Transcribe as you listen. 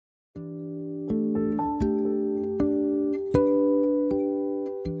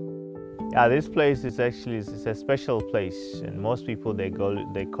Yeah, this place is actually it's a special place, and most people they call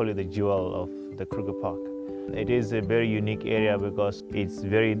it the jewel of the Kruger Park. It is a very unique area because it's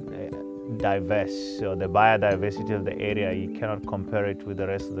very diverse. So the biodiversity of the area, you cannot compare it with the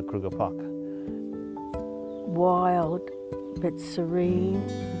rest of the Kruger Park. Wild, but serene,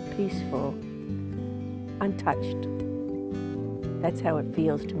 peaceful, untouched. That's how it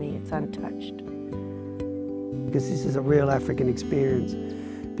feels to me, it's untouched. Because this is a real African experience,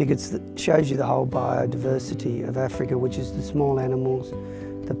 because it shows you the whole biodiversity of Africa, which is the small animals,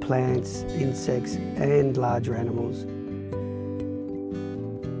 the plants, insects and larger animals.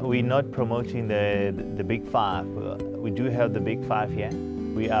 We're not promoting the big five. We do have the big five here.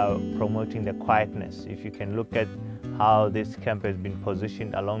 We are promoting the quietness. If you can look at how this camp has been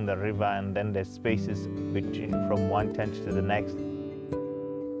positioned along the river, and then the spaces between from one tent to the next.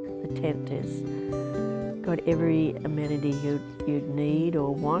 The tent has got every amenity you'd need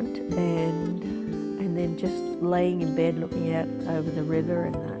or want, and then just laying in bed looking out over the river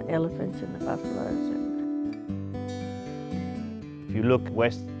and the elephants and the buffaloes. If you look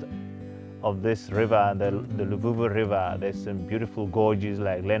west of this river, the Luvuvu River, there's some beautiful gorges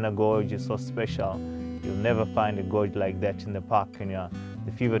like Lena Gorge is so special. You'll never find a gorge like that in the park. In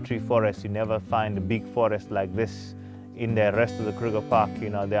the Fever Tree Forest, you never find a big forest like this in the rest of the Kruger Park.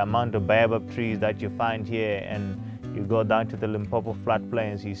 The amount of Baobab trees that you find here, and you go down to the Limpopo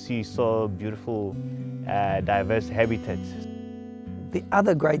floodplains, you see so beautiful, diverse habitats. The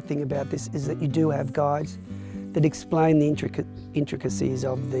other great thing about this is that you do have guides that explain the intricacies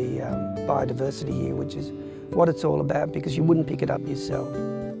of the biodiversity here, which is what it's all about, because you wouldn't pick it up yourself.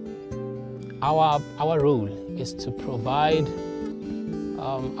 Our role is to provide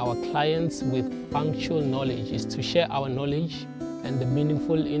our clients with functional knowledge, is to share our knowledge and the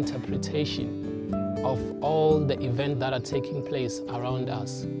meaningful interpretation of all the events that are taking place around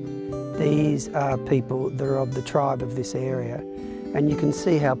us. These are people that are of the tribe of this area, and you can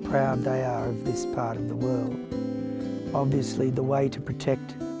see how proud they are of this part of the world. Obviously, the way to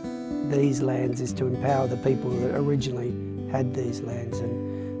protect these lands is to empower the people that originally had these lands,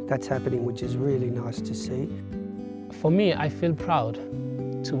 and that's happening, which is really nice to see. For me, I feel proud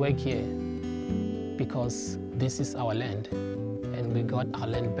to work here because this is our land, and we got our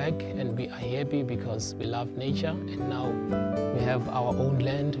land back, and we are happy because we love nature, and now we have our own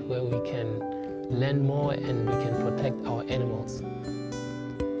land where we can learn more and we can protect our animals.